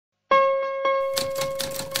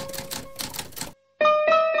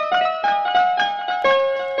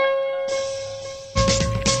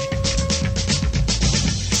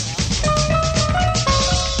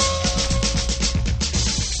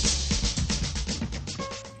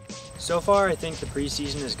So far, I think the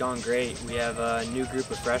preseason has gone great. We have a new group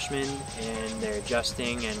of freshmen, and they're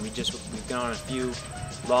adjusting, and we've gone on a few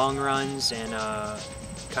long runs and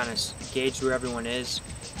kind of gauged where everyone is.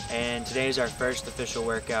 And today is our first official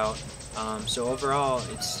workout. So overall,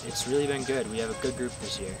 it's really been good. We have a good group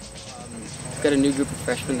this year. We've got a new group of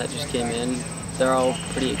freshmen that just came in. They're all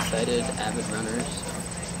pretty excited, avid runners.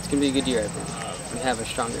 It's gonna be a good year, I think. We have a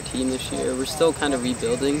stronger team this year. We're still kind of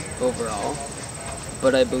rebuilding overall,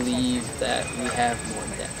 but I believe that we have more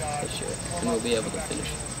depth this year, and we'll be able to finish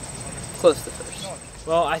close to first.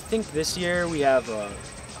 Well, I think this year I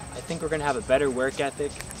think we're gonna have a better work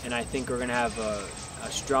ethic, and I think we're gonna have a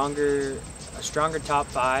stronger top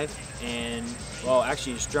 5, and well,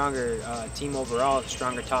 actually a stronger team overall, a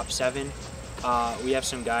stronger top 7. We have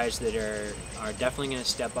some guys that are definitely going to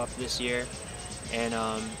step up this year, and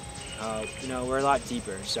you know, we're a lot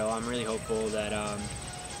deeper. So I'm really hopeful that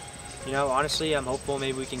you know, honestly, I'm hopeful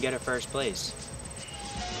maybe we can get a first place.